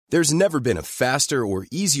There's never been a faster or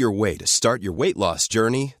easier way to start your weight loss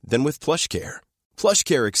journey than with PlushCare.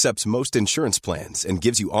 PlushCare accepts most insurance plans and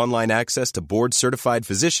gives you online access to board-certified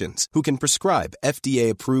physicians who can prescribe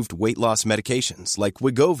FDA-approved weight loss medications like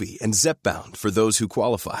Wegovy and Zepbound for those who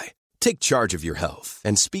qualify. Take charge of your health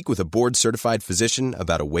and speak with a board-certified physician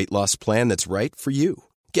about a weight loss plan that's right for you.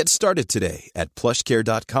 Get started today at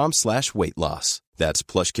plushcare.com/weight loss. That's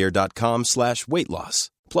plushcare.com/weight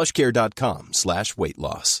loss. plushcare.com/weight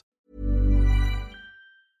loss.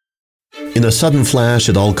 In a sudden flash,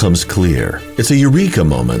 it all comes clear. It's a eureka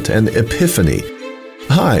moment, an epiphany.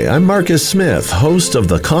 Hi, I'm Marcus Smith, host of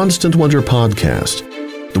the Constant Wonder podcast.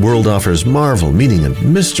 The world offers marvel, meaning,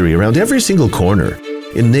 and mystery around every single corner.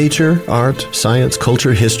 In nature, art, science,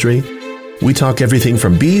 culture, history, we talk everything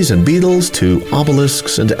from bees and beetles to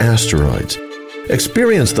obelisks and asteroids.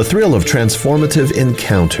 Experience the thrill of transformative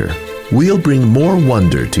encounter. We'll bring more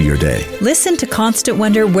wonder to your day. Listen to Constant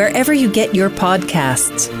Wonder wherever you get your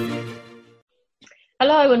podcasts.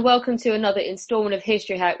 Hello and welcome to another instalment of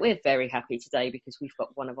History Hack. We're very happy today because we've got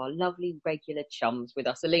one of our lovely regular chums with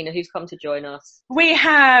us. Alina, who's come to join us? We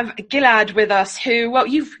have Gilad with us who, well,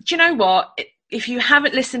 do you know what? If you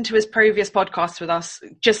haven't listened to his previous podcasts with us,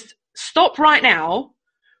 just stop right now,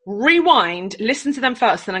 rewind, listen to them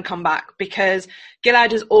first and then come back, because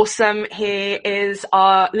Gilad is awesome. He is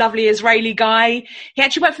our lovely Israeli guy. He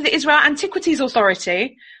actually worked for the Israel Antiquities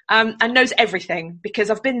Authority and knows everything because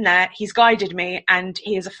I've been there. He's guided me and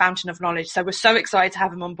he is a fountain of knowledge. So we're so excited to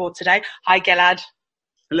have him on board today. Hi, Gilad.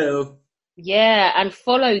 Hello. Yeah, and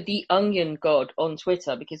follow the Onion God on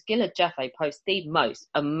Twitter because Gilad Jaffe posts the most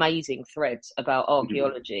amazing threads about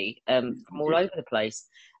archaeology from all over the place,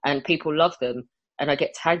 and people love them. And I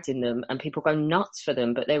get tagged in them and people go nuts for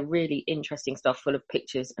them, but they're really interesting stuff full of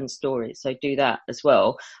pictures and stories. So do that as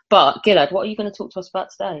well. But Gilad, what are you going to talk to us about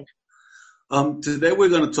today? Today we're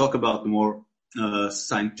going to talk about the more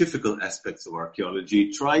scientific aspects of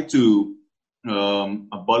archaeology. Try to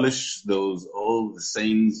abolish all the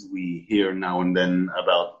sayings we hear now and then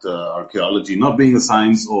about archaeology not being a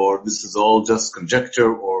science, or this is all just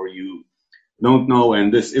conjecture, or you don't know,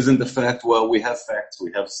 and this isn't a fact. Well, we have facts,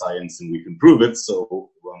 we have science, and we can prove it.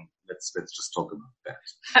 So let's just talk about that.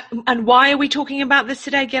 And why are we talking about this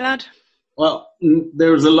today, Gilad? Well,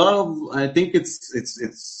 there's a lot of. I think I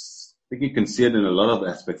think you can see it in a lot of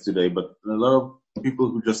aspects today, but a lot of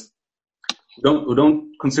people who just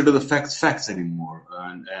don't consider the facts anymore,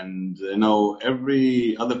 and you know,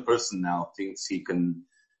 every other person now thinks he can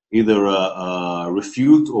either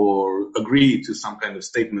refute or agree to some kind of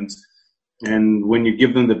statement. And when you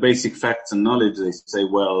give them the basic facts and knowledge, they say,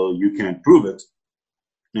 well, you can't prove it.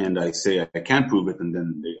 And I say, I can't prove it. And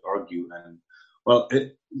then they argue. And well,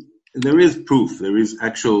 there is proof. There is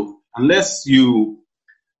actual, unless you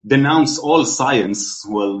denounce all science,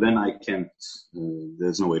 well, then I can't,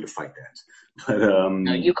 there's no way to fight that. But,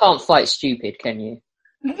 no, you can't fight stupid, can you?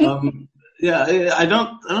 Yeah, I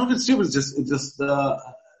don't know if it's stupid. It's just,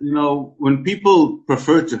 you know, when people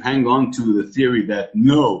prefer to hang on to the theory that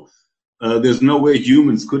no, there's no way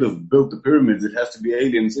humans could have built the pyramids. It has to be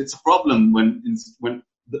aliens. It's a problem when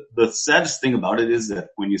the saddest thing about it is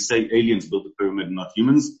that when you say aliens built the pyramid and not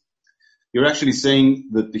humans, you're actually saying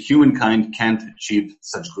that the humankind can't achieve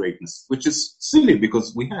such greatness, which is silly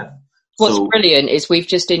because we have. What's brilliant is we've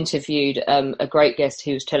just interviewed a great guest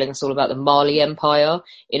who was telling us all about the Mali Empire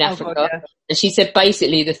in Africa. God, yeah. And she said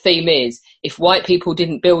basically the theme is if white people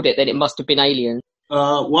didn't build it, then it must have been aliens.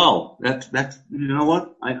 Wow, that you know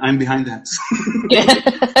what? I'm behind that. Yeah,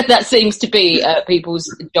 that seems to be people's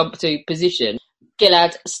jump to position.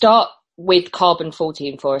 Gilad, start with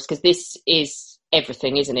carbon-14 for us, because this is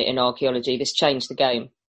everything, isn't it, in archaeology? This changed the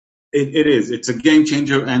game. It is. It's a game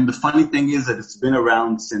changer, and the funny thing is that it's been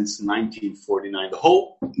around since 1949. The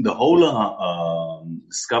whole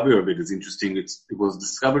discovery of it is interesting. It was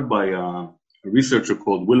discovered by a researcher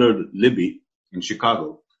called Willard Libby in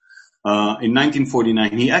Chicago. In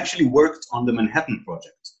 1949, he actually worked on the Manhattan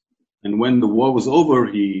Project. And when the war was over,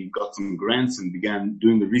 he got some grants and began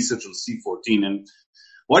doing the research on C-14. And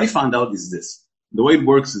what he found out is this. The way it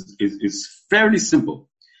works is fairly simple.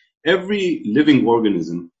 Every living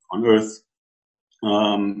organism on Earth,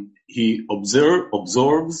 he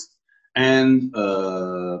absorbs and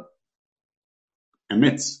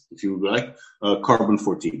emits, if you like,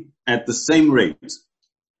 carbon-14 at the same rate.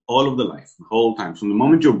 All of the life, the whole time. From the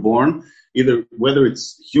moment you're born, whether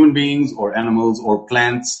it's human beings or animals or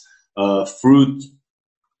plants, fruit,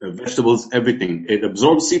 vegetables, everything. It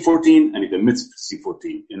absorbs C-14 and it emits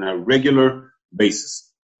C-14 in a regular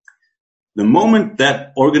basis. The moment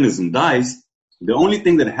that organism dies, the only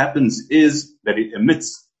thing that happens is that it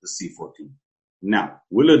emits the C-14. Now,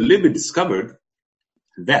 Willard Libby discovered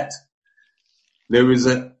that there is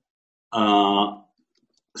a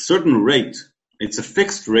certain rate, it's a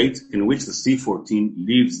fixed rate in which the C14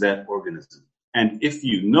 leaves that organism. And if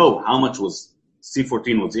you know how much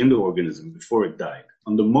C14 was in the organism before it died,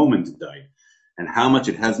 on the moment it died, and how much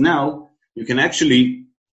it has now, you can actually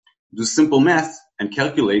do simple math and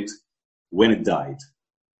calculate when it died.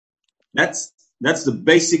 That's the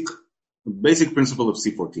basic principle of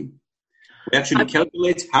C14. We actually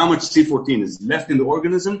calculate how much C14 is left in the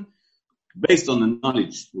organism based on the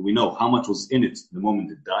knowledge that we know how much was in it the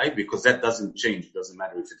moment it died, because that doesn't change. It doesn't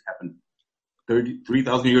matter if it happened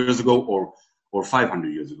 3,000 years ago or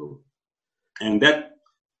 500 years ago. And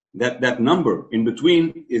that number in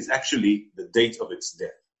between is actually the date of its death.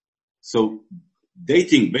 So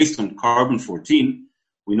dating based on carbon-14,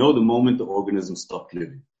 we know the moment the organism stopped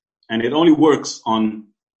living. And it only works on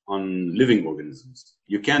living organisms.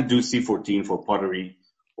 You can't do C14 for pottery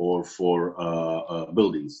or for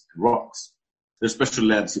buildings, rocks. There's special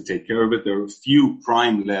labs who take care of it. There are a few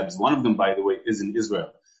prime labs. One of them, by the way, is in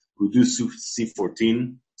Israel, who do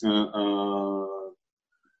C14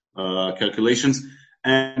 calculations.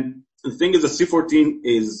 And the thing is that C14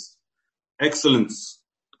 is excellent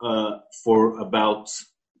for about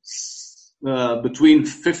between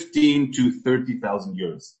 15 to 30,000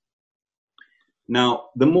 years. Now,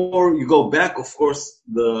 the more you go back, of course,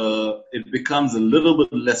 it becomes a little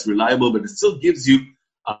bit less reliable, but it still gives you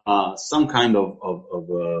some kind of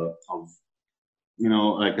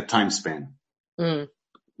like a time span. Mm.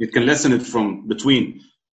 It can lessen it from between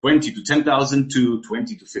 20 to 10,000 to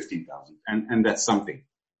 20 to 15,000, and that's something.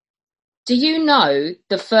 Do you know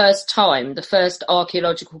the first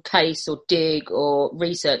archaeological case or dig or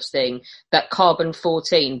research thing that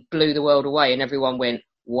carbon-14 blew the world away and everyone went,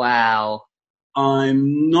 wow?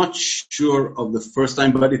 I'm not sure of the first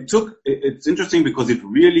time, but it's interesting because it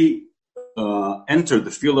really entered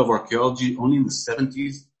the field of archaeology only in the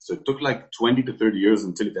 70s. So it took like 20 to 30 years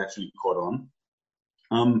until it actually caught on.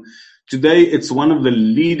 Today, it's one of the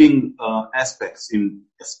leading aspects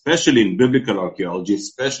especially in biblical archaeology,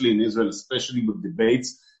 especially in Israel, especially with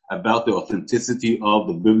debates about the authenticity of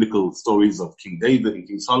the biblical stories of King David and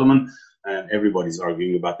King Solomon. And everybody's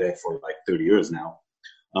arguing about that for like 30 years now.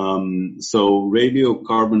 So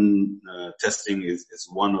radiocarbon testing is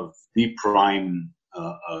one of the prime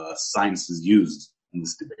sciences used in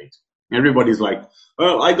this debate. Everybody's like,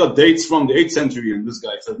 well, I got dates from the 8th century, and this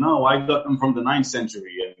guy said, no, I got them from the 9th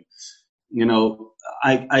century. And,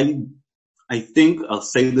 I think I'll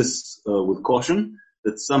say this with caution,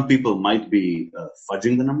 that some people might be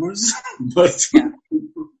fudging the numbers, but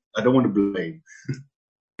I don't want to blame.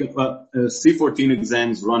 C14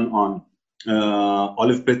 exams run on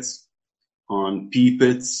olive pits, on pea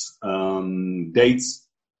pits, dates,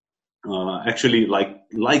 actually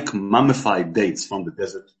like mummified dates from the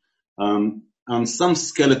desert. On some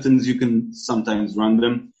skeletons, you can sometimes run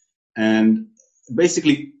them, and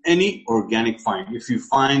basically any organic find. If you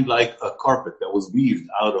find like a carpet that was weaved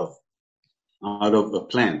out of a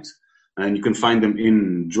plant, and you can find them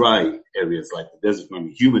in dry areas like the desert,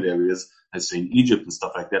 humid areas, let's say in Egypt and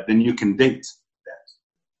stuff like that, then you can date that.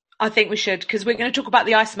 I think we should, because we're going to talk about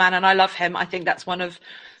the Iceman, and I love him. I think that's one of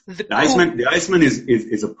the Iceman. The Iceman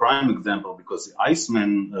is a prime example, because the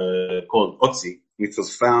Iceman called Otzi, it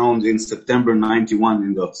was found in September 91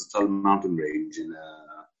 in the Otzital mountain range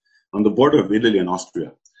on the border of Italy and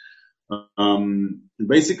Austria.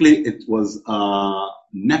 Basically, it was a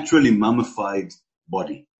naturally mummified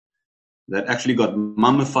body that actually got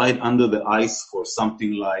mummified under the ice for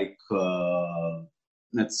something like,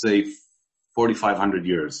 let's say, 4,500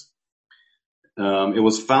 years. It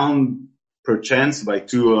was found perchance by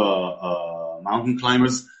two mountain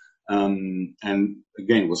climbers, and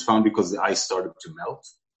again, it was found because the ice started to melt.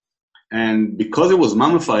 And because it was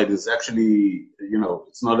mummified, it's actually,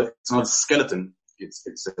 it's not a skeleton.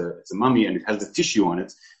 It's a mummy, and it has the tissue on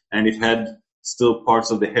it, and it had still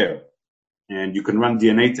parts of the hair. And you can run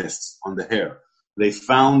DNA tests on the hair. They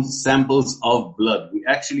found samples of blood. We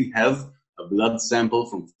actually have a blood sample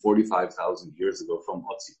from 45,000 years ago from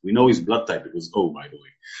Otzi. We know his blood type. It was O, by the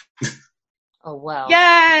way. Oh, wow.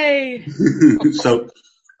 Yay! So,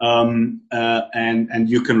 and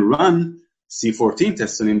you can run C14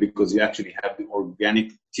 tests on him because you actually have the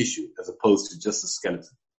organic tissue as opposed to just a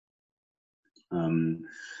skeleton.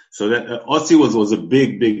 So that Otzi was a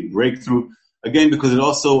big breakthrough. Again, because it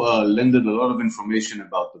also lended a lot of information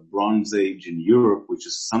about the Bronze Age in Europe, which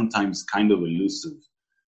is sometimes kind of elusive.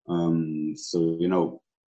 It's a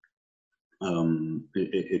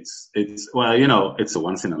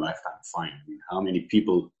once in a lifetime find. I mean, how many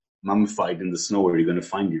people mummified in the snow are you going to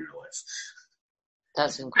find in your life?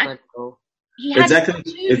 That's incredible.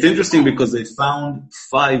 It's interesting because they found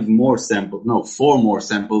 4 more samples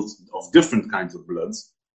of different kinds of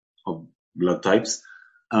blood types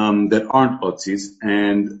that aren't Otsis,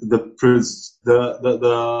 and the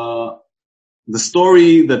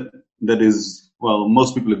story that is, well,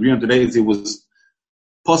 most people agree on today is it was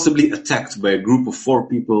possibly attacked by a group of 4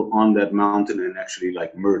 people on that mountain and actually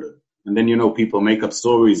like murdered. And then, people make up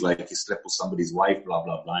stories like he slept with somebody's wife, blah,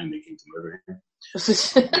 blah, blah, and they came to murder him.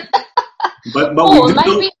 Or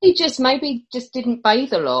maybe he just didn't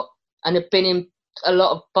bathe a lot and had been in a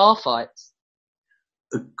lot of bar fights.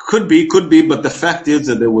 Could be, but the fact is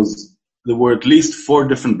that there were at least 4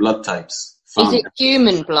 different blood types found. Is it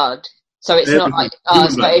human blood? So it's not like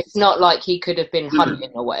us, but it's not like he could have been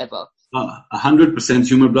hunting or whatever. 100%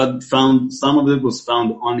 human blood found. Some of it was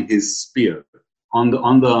found on his spear, on the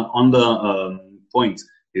point,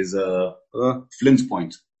 his flint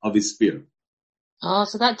point of his spear.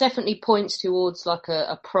 So that definitely points towards like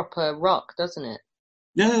a proper rock, doesn't it?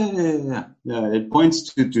 Yeah. It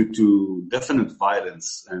points to definite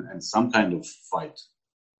violence and some kind of fight.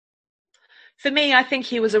 For me, I think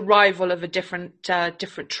he was a rival of a different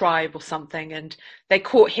tribe or something, and they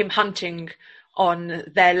caught him hunting on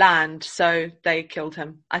their land, so they killed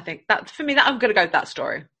him. I think that, for me, I'm going to go with that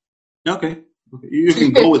story. Okay. You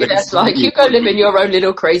can go with it. That's like you go live in your own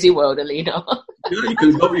little crazy world, Alina. You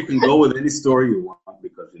can go with any story you want,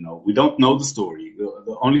 because we don't know the story.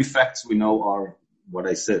 The only facts we know are what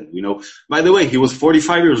I said. By the way, he was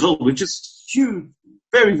 45 years old, which is huge,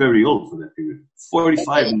 very, very old for that period.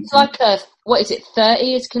 45. It's like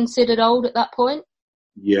 30 is considered old at that point?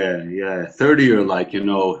 Yeah. 30, you're like, head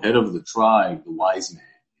of the tribe, the wise man.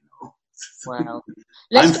 Wow.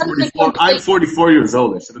 I'm 44 years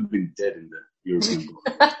old. I should have been dead in the European world.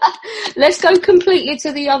 Let's go completely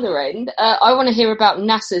to the other end. I want to hear about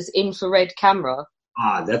NASA's infrared camera.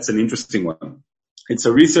 That's an interesting one. It's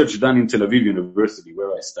a research done in Tel Aviv University,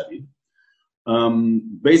 where I studied.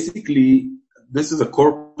 Basically, this is a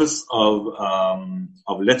corpus of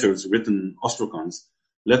letters written, ostracons,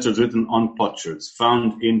 letters written on potsherds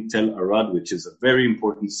found in Tel Arad, which is a very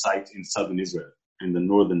important site in southern Israel, in the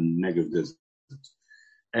northern Negev desert.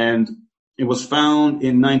 And it was found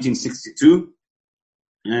in 1962,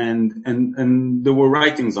 and there were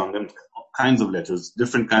writings on them,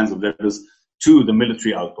 different kinds of letters to the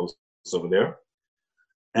military outposts over there.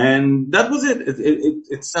 And that was it.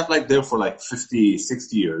 It sat like there for like 50,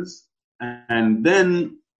 60 years. And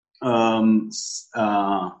then a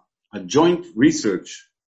joint research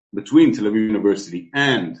between Tel Aviv University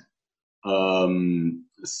and the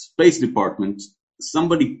Space Department,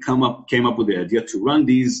 somebody came up with the idea to run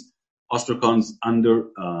these ostracons under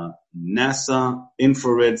NASA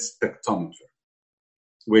infrared spectrometer,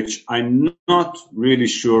 which I'm not really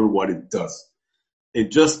sure what it does.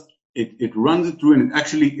 It runs it through, and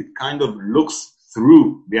it kind of looks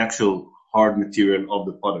through the actual hard material of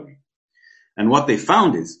the pottery. And what they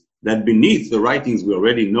found is that beneath the writings we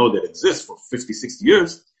already know that exist for 50, 60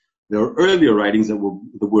 years, there are earlier writings that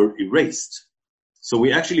were erased. So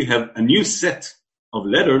we actually have a new set of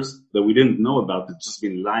letters that we didn't know about, that's just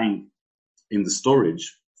been lying in the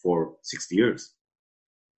storage for 60 years.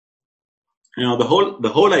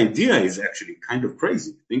 The whole idea is actually kind of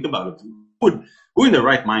crazy. Think about it. Who in their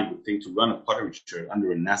right mind would think to run a pottery chair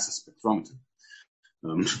under a NASA spectrometer?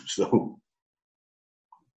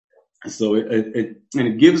 So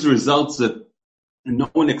it gives results that no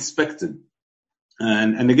one expected.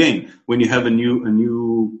 And again, when you have a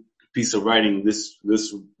new piece of writing, this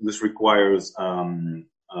requires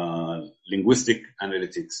linguistic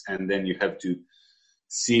analytics, and then you have to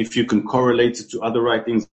see if you can correlate it to other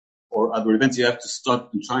writings or other events. You have to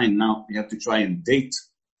start and try and date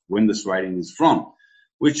when this writing is from,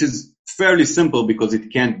 which is fairly simple because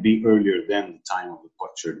it can't be earlier than the time of the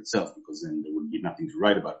potsherd itself, because then there would be nothing to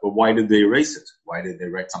write about. But why did they erase it? Why did they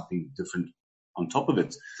write something different on top of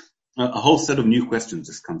it? A whole set of new questions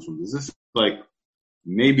just comes from this. This is like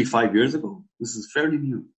maybe 5 years ago. This is fairly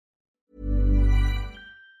new.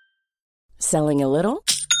 Selling a little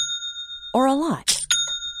or a lot?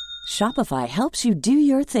 Shopify helps you do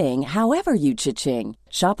your thing however you cha-ching.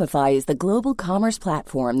 Shopify is the global commerce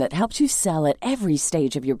platform that helps you sell at every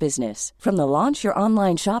stage of your business. From the launch your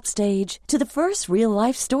online shop stage to the first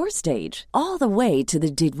real-life store stage, all the way to the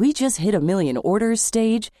did we just hit a million orders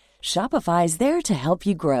stage. Shopify is there to help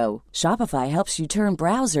you grow. Shopify helps you turn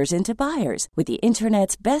browsers into buyers with the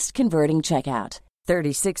internet's best converting checkout.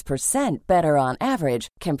 36% better on average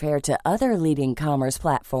compared to other leading commerce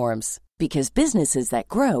platforms. Because businesses that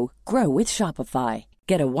grow, grow with Shopify.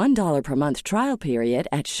 Get a $1 per month trial period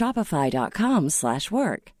at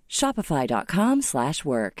shopify.com/work.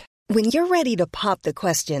 Shopify.com/work. When you're ready to pop the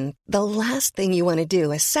question, the last thing you want to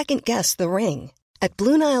do is second-guess the ring. At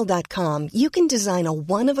BlueNile.com, you can design a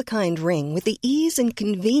one-of-a-kind ring with the ease and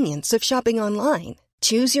convenience of shopping online.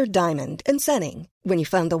 Choose your diamond and setting. When you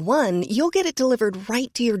find the one, you'll get it delivered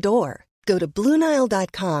right to your door. Go to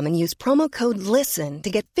BlueNile.com and use promo code LISTEN to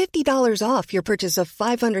get $50 off your purchase of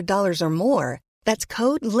 $500 or more. That's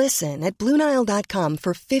code LISTEN at BlueNile.com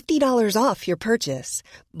for $50 off your purchase.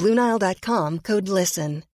 BlueNile.com, code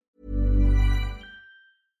LISTEN.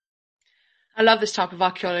 I love this type of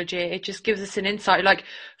archaeology. It just gives us an insight. Like,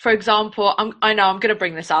 for example, I know I'm going to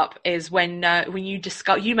bring this up, is when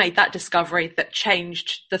you made that discovery that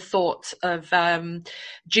changed the thought of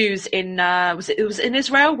Jews in it was in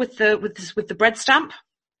Israel with the bread stamp.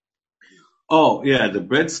 Oh yeah, the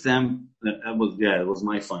bread stamp. It was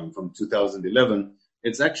my find from 2011.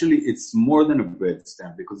 It's more than a bread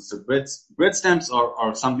stamp, because bread stamps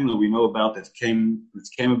are something that we know about that came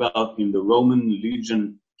about in the Roman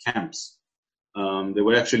legion camps. They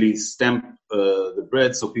would actually stamp the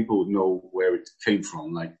bread so people would know where it came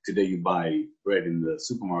from. Like today you buy bread in the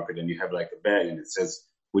supermarket and you have like a bag and it says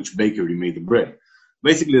which bakery made the bread.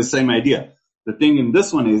 Basically the same idea. The thing in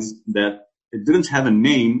this one is that it didn't have a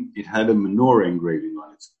name, it had a menorah engraving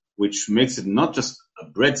on it, which makes it not just a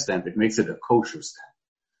bread stamp, it makes it a kosher stamp.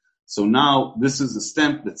 So now this is a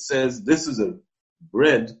stamp that says this is a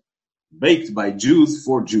bread baked by Jews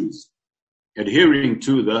for Jews, adhering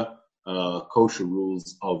to the kosher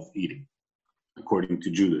rules of eating according to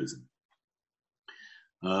Judaism.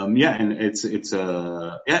 And it's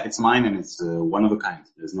mine, and it's one of a kind.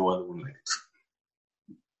 There's no other one like it.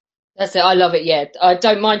 That's it. I love it. Yeah, I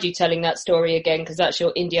don't mind you telling that story again, because that's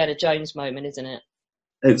your Indiana Jones moment, isn't it?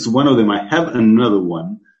 It's one of them. I have another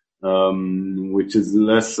one, which is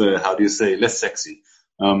less less sexy.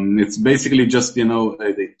 It's basically just, they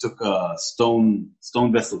took stone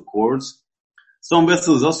vessel cores. Stone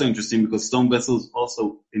vessel is also interesting because stone vessels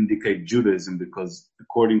also indicate Judaism, because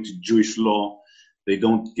according to Jewish law, they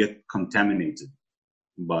don't get contaminated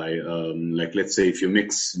by, let's say if you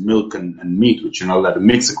mix milk and meat, which you're not allowed to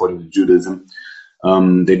mix according to Judaism,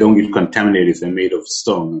 they don't get contaminated if they're made of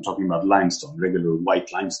stone. I'm talking about limestone, regular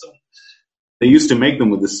white limestone. They used to make them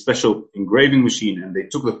with this special engraving machine, and they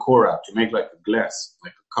took the core out to make like a glass,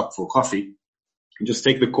 like a cup for coffee. You just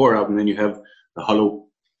take the core out, and then you have the hollow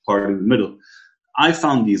part in the middle. I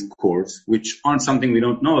found these cores, which aren't something we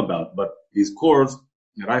don't know about, but these cores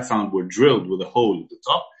that I found were drilled with a hole at the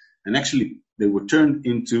top, and actually they were turned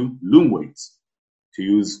into loom weights to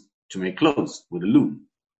use to make clothes with a loom.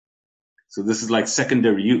 So this is like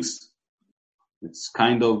secondary use. It's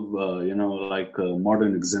kind of, like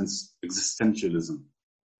modern existentialism.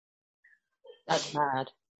 That's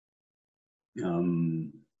mad.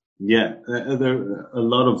 There are a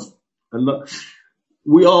lot.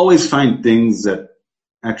 We always find things that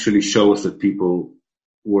actually show us that people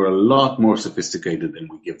were a lot more sophisticated than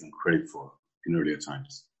we give them credit for in earlier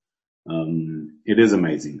times. It is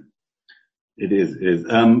amazing. It is.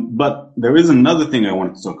 But there is another thing I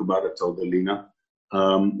wanted to talk about, I told Alina,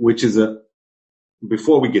 which is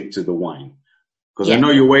before we get to the wine, because I know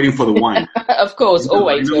you're waiting for the wine. Of course,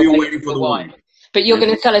 always. I know you're waiting for the wine. But you're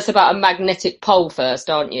going to tell us about a magnetic pole first,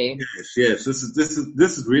 aren't you? Yes. This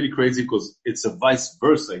is really crazy, because it's a vice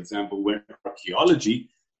versa example where archaeology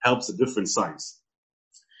helps a different science.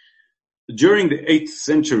 During the 8th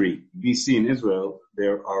century BC in Israel,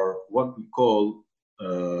 there are what we call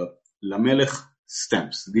lamelech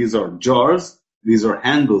stamps. These are jars. These are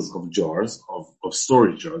handles of jars, of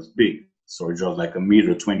storage jars, big storage jars, like 1.20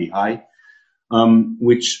 meters high,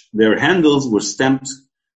 which their handles were stamped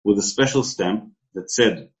with a special stamp that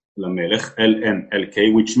said Lamelech,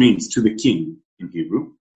 LMLK, which means to the king in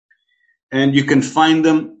Hebrew. And you can find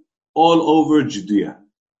them all over Judea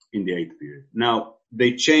in the 8th period. Now,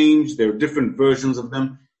 they change, there are different versions of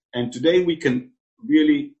them, and today you can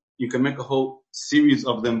make a whole series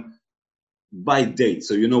of them by date.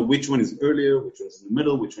 So you know which one is earlier, which one is in the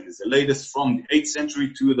middle, which one is the latest, from the 8th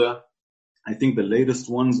century to I think the latest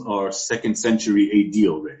ones are 2nd century AD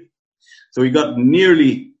already. So we got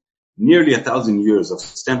nearly 1,000 years of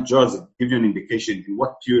stamped jars that give you an indication in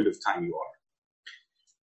what period of time you are.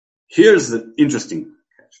 Here's the interesting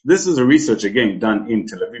catch. This is a research, again, done in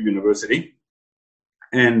Tel Aviv University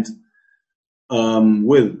and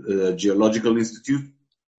with the Geological Institute.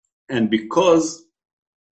 And because,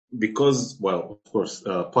 well, of course,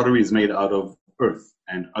 pottery is made out of earth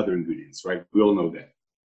and other ingredients, right? We all know that.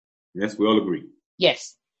 Yes, we all agree.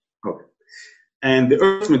 Yes. Okay. And the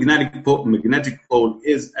Earth's magnetic pole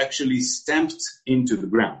is actually stamped into the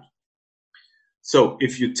ground. So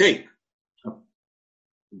if you take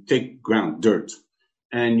take ground, dirt,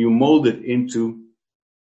 and you mold it into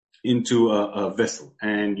a vessel,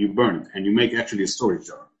 and you burn it, and you make actually a storage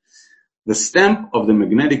jar. The stamp of the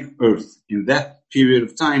magnetic earth in that period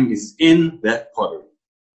of time is in that pottery.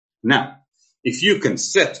 Now, if you can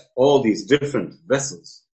set all these different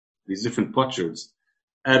vessels, these different potsherds,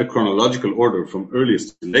 at a chronological order from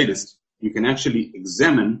earliest to latest, you can actually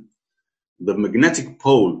examine the magnetic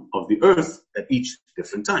pole of the earth at each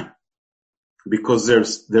different time. Because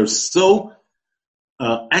they're so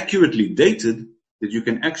accurately dated that you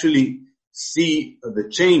can actually see the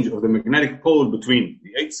change of the magnetic pole between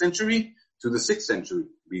the 8th century to the 6th century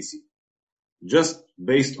BC, just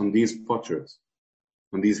based on these potsherds,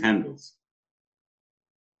 on these handles.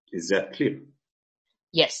 Is that clear?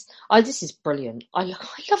 Yes. This is brilliant. I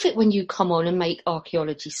love it when you come on and make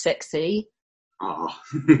archaeology sexy. Oh.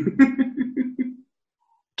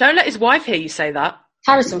 Don't let his wife hear you say that.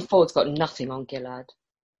 Harrison Ford's got nothing on Gilad.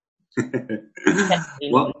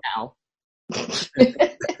 Well, now.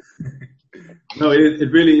 No,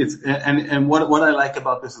 it really is. And what I like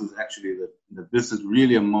about this is actually that this is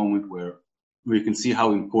really a moment where we can see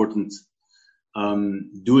how important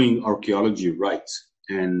doing archaeology right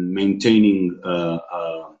and maintaining a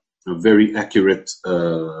very accurate,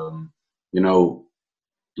 how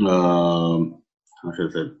should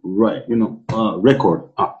I say, right,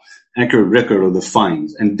 accurate record of the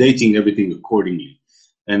finds and dating everything accordingly.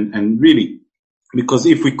 And really, because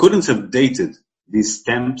if we couldn't have dated these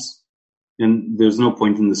stamps, then there's no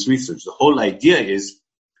point in this research. The whole idea is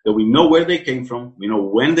that we know where they came from, we know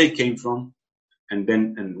when they came from, and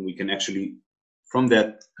we can actually, from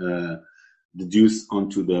that, deduce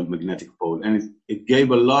onto the magnetic pole. And it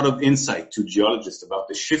gave a lot of insight to geologists about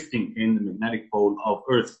the shifting in the magnetic pole of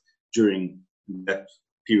Earth during that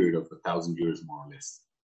period of 1,000 years, more or less.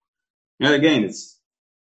 And again, it's,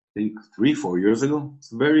 I think, 3-4 years ago.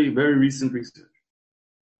 It's very, very recent research.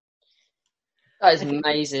 That is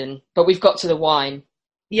amazing. But we've got to the wine.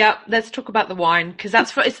 Yeah, let's talk about the wine, because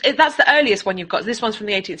that's the earliest one you've got. This one's from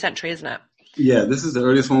the 18th century, isn't it? Yeah, this is the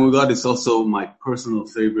earliest one we got. It's also my personal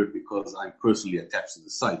favorite because I'm personally attached to the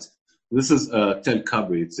site. This is Tel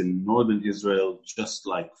Kabri. It's in northern Israel, just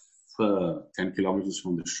like 10 kilometers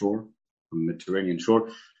from the shore, from the Mediterranean shore.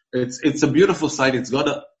 It's a beautiful site. It's got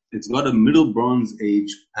a Middle Bronze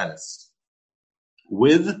Age palace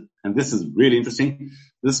with, and this is really interesting,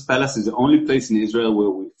 this palace is the only place in Israel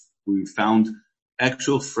where we found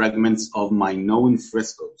actual fragments of Minoan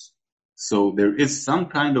frescoes. So there is some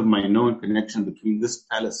kind of Minoan connection between this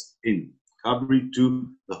palace in Kabri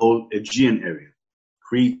to the whole Aegean area,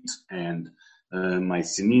 Crete and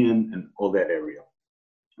Mycenaean and all that area,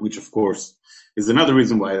 which of course is another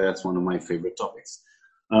reason why that's one of my favorite topics.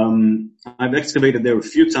 I've excavated there a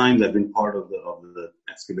few times. I've been part of the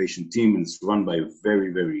excavation team, and it's run by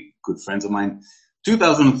very, very good friends of mine.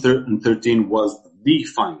 2013 was the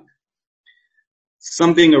find.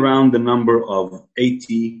 Something around the number of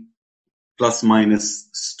 80 plus minus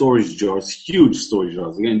storage jars, huge storage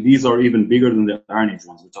jars. Again, these are even bigger than the Iron Age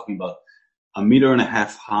ones. We're talking about 1.5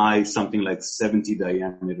 meters high, something like 70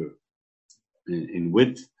 diameter in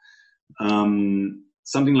width.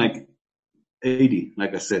 Something like 80,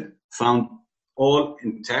 like I said, found all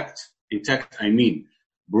intact. Intact, I mean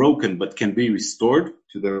broken, but can be restored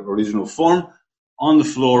to their original form on the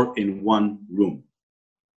floor in one room.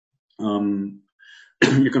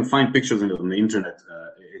 You can find pictures on the internet.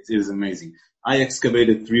 It is amazing. I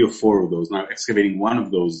excavated 3 or 4 of those. Now, excavating one of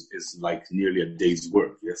those is like nearly a day's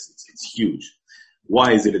work. Yes, it's huge.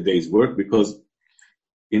 Why is it a day's work? Because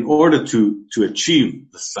in order to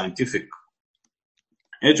achieve the scientific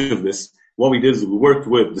edge of this, what we did is we worked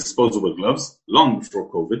with disposable gloves long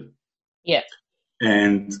before COVID. Yeah.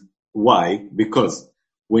 And why? Because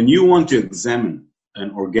when you want to examine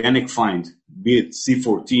an organic find, be it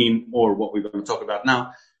C14 or what we're going to talk about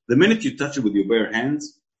now, the minute you touch it with your bare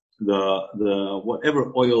hands, the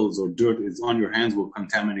whatever oils or dirt is on your hands will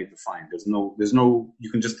contaminate the find. There's no,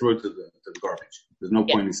 you can just throw it to the garbage. There's no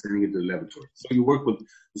point in sending it to the laboratory. So you work with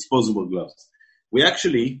disposable gloves. We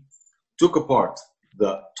actually took apart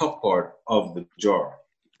the top part of the jar.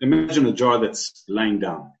 Imagine a jar that's laying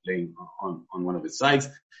on one of its sides.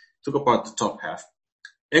 Took apart the top half,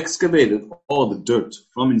 excavated all the dirt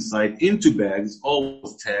from inside into bags, all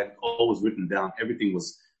was tagged, all was written down, everything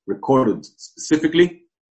was recorded specifically,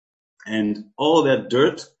 and all that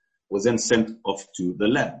dirt was then sent off to the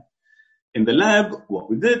lab. In the lab, what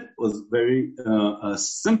we did was very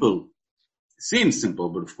simple. It seems simple,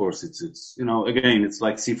 but of course it's again, it's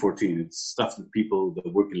like C14. It's stuff that people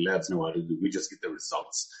that work in labs know how to do. We just get the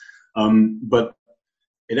results. But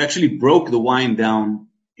it actually broke the wine down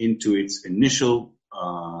into its initial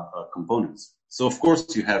components. So of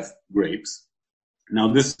course you have grapes. Now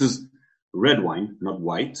this is red wine, not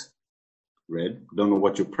white. Red. Don't know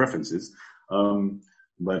what your preference is,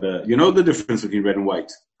 but you know the difference between red and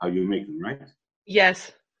white. How you make them, right?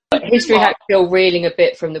 Yes. History hack still reeling a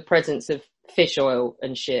bit from the presence of fish oil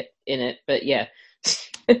and shit in it, but yeah.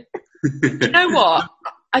 You know what?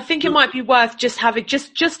 I think it might be worth just having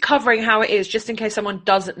just covering how it is, just in case someone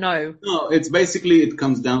doesn't know. No, it's basically it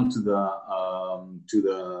comes down to the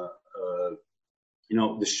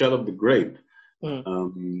the shell of the grape.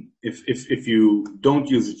 If you don't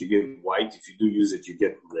use it, you get white. If you do use it, you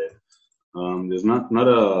get red. There's not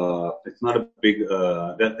a big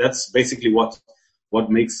that's basically what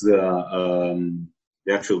makes the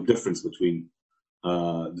actual difference between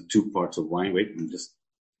the two parts of wine. Wait, I'm just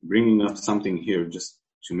bringing up something here just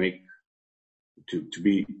to make to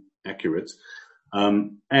be accurate.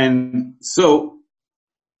 And so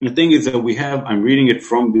the thing is that I'm reading it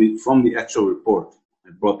from the actual report.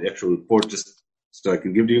 I brought the actual report just so I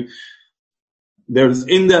can give you. There's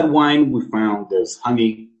in that wine we found there's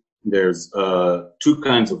honey, there's two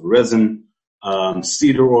kinds of resin,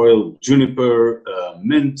 cedar oil, juniper,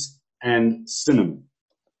 mint, and cinnamon.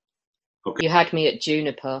 Okay. You had me at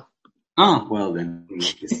juniper. Ah, well then.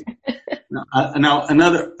 Now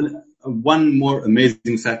one more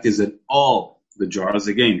amazing fact is that all the jars,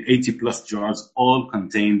 again, 80 plus jars, all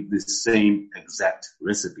contain the same exact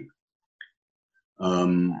recipe.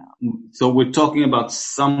 So we're talking about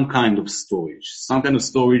some kind of storage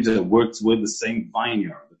that works with the same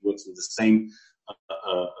vineyard, that works with the same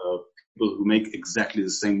people who make exactly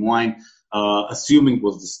the same wine, assuming it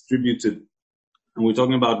was distributed. And we're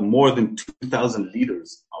talking about more than 2,000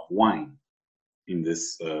 liters of wine in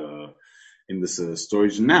this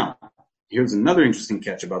storage. Now, here's another interesting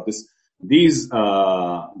catch about this. These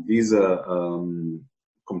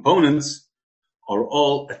components are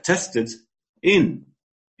all attested in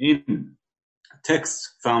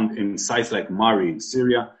texts found in sites like Mari in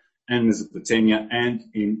Syria and Mesopotamia and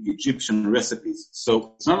in Egyptian recipes.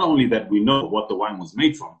 So it's not only that we know what the wine was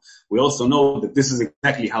made from, we also know that this is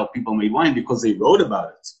exactly how people made wine because they wrote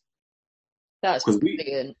about it. That's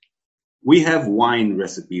brilliant. We have wine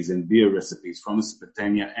recipes and beer recipes from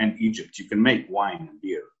Mesopotamia and Egypt. You can make wine and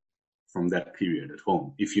beer from that period at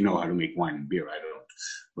home if you know how to make wine and beer. I don't.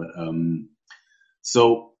 But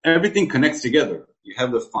so everything connects together. You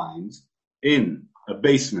have the finds in a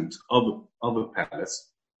basement of a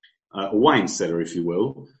palace, a wine cellar, if you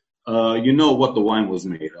will. You know what the wine was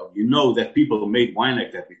made of. You know that people made wine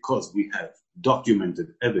like that because we have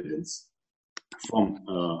documented evidence from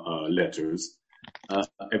letters.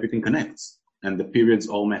 Everything connects, and the periods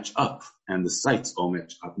all match up, and the sites all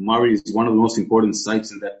match up. Mari is one of the most important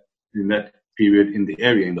sites in that period in the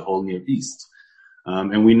area, in the whole Near East.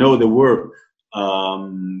 And we know there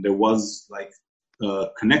was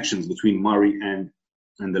connections between Mari and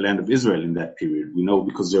the land of Israel in that period. We know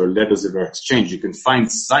because there are letters that are exchanged. You can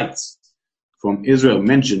find sites from Israel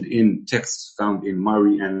mentioned in texts found in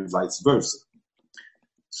Mari and vice versa.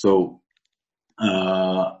 So,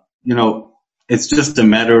 it's just a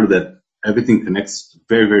matter that everything connects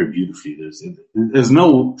very, very beautifully. There's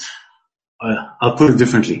no, I'll put it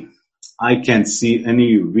differently. I can't see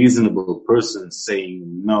any reasonable person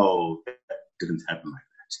saying, no, that didn't happen like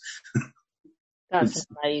that. That's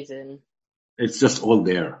amazing. It's just all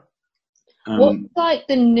there. What's like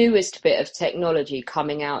the newest bit of technology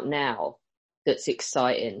coming out now that's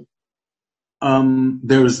exciting?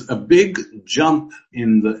 There's a big jump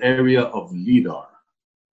in the area of LIDAR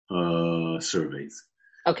surveys.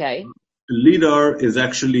 Okay. LIDAR is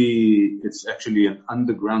actually an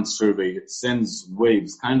underground survey. It sends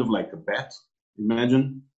waves, kind of like a bat,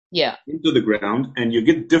 imagine. Yeah. Into the ground, and you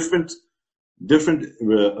get different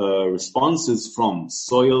responses from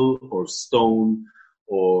soil or stone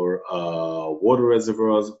or water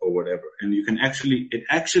reservoirs or whatever. And it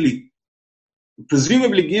actually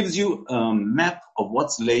presumably gives you a map of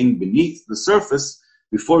what's laying beneath the surface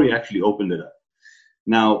before you actually opened it up.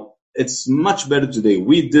 Now, it's much better today.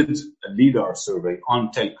 We did a LIDAR survey on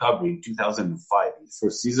Tel Kabri in 2005, in the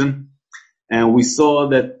first season, and we saw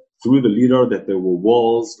that through the LIDAR that there were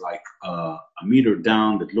walls like a meter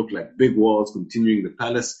down that looked like big walls continuing the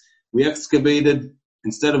palace. We excavated,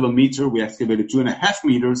 instead of a meter, we excavated 2.5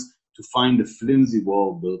 meters to find a flimsy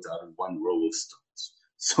wall built out of one row of stones.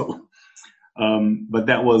 So, but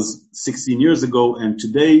that was 16 years ago, and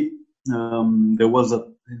today it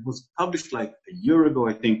was published like a year ago,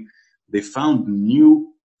 I think. They found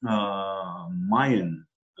new Mayan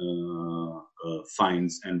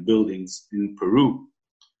finds and buildings in Peru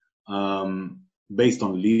based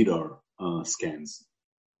on LIDAR scans.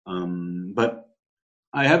 But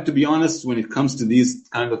I have to be honest, when it comes to these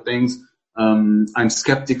kind of things, I'm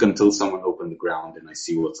skeptic until someone opens the ground and I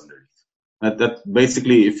see what's underneath. That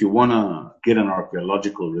basically, if you want to get an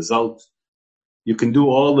archaeological result, you can do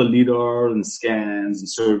all the LIDAR and scans and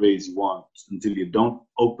surveys you want. Until you don't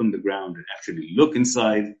open the ground and actually look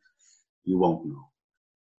inside, you won't know.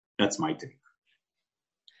 That's my take.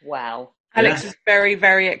 Wow. Alex is very,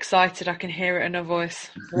 very excited. I can hear it in her voice.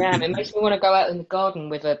 Yeah, it makes me want to go out in the garden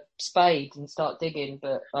with a spade and start digging,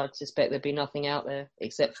 but I suspect there'd be nothing out there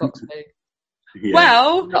except fox poo. Yeah.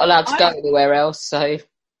 Well, I'm not allowed to go anywhere else, so...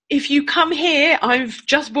 If you come here, I've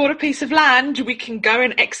just bought a piece of land. We can go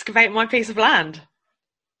and excavate my piece of land.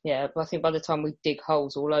 Yeah, I think by the time we dig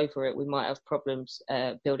holes all over it, we might have problems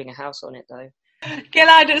building a house on it, though.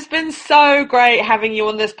 Gilad, it's been so great having you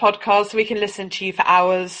on this podcast. So we can listen to you for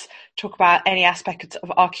hours, talk about any aspect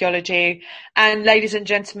of archaeology. And ladies and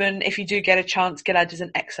gentlemen, if you do get a chance, Gilad is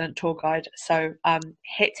an excellent tour guide. So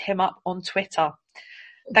hit him up on Twitter.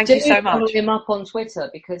 Thank you so much. Follow him up on Twitter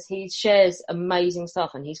because he shares amazing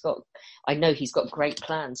stuff, and I know he's got great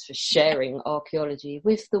plans for sharing archaeology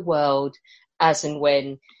with the world as and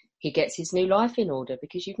when he gets his new life in order,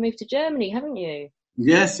 because you've moved to Germany, haven't you?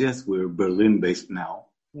 Yes, we're Berlin based now.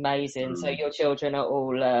 Amazing. So your children are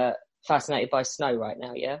all fascinated by snow right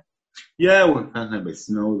now, yeah? Yeah, we're fascinated by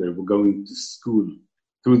snow. They were going to school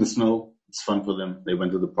through the snow. It's fun for them. They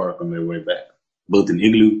went to the park on their way back. Built an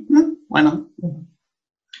igloo. Why not?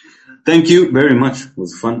 Thank you very much. It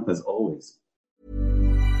was fun as always.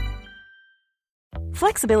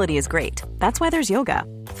 Flexibility is great. That's why there's yoga.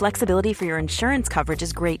 Flexibility for your insurance coverage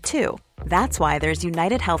is great too. That's why there's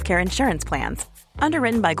United Healthcare Insurance Plans.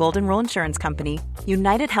 Underwritten by Golden Rule Insurance Company,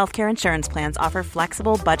 United Healthcare Insurance Plans offer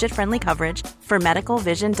flexible, budget-friendly coverage for medical,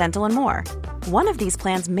 vision, dental, and more. One of these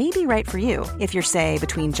plans may be right for you if you're, say,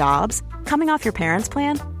 between jobs, coming off your parents'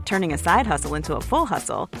 plan, turning a side hustle into a full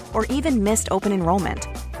hustle, or even missed open enrollment.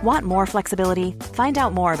 Want more flexibility? Find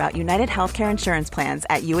out more about United Healthcare Insurance Plans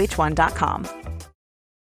at UH1.com.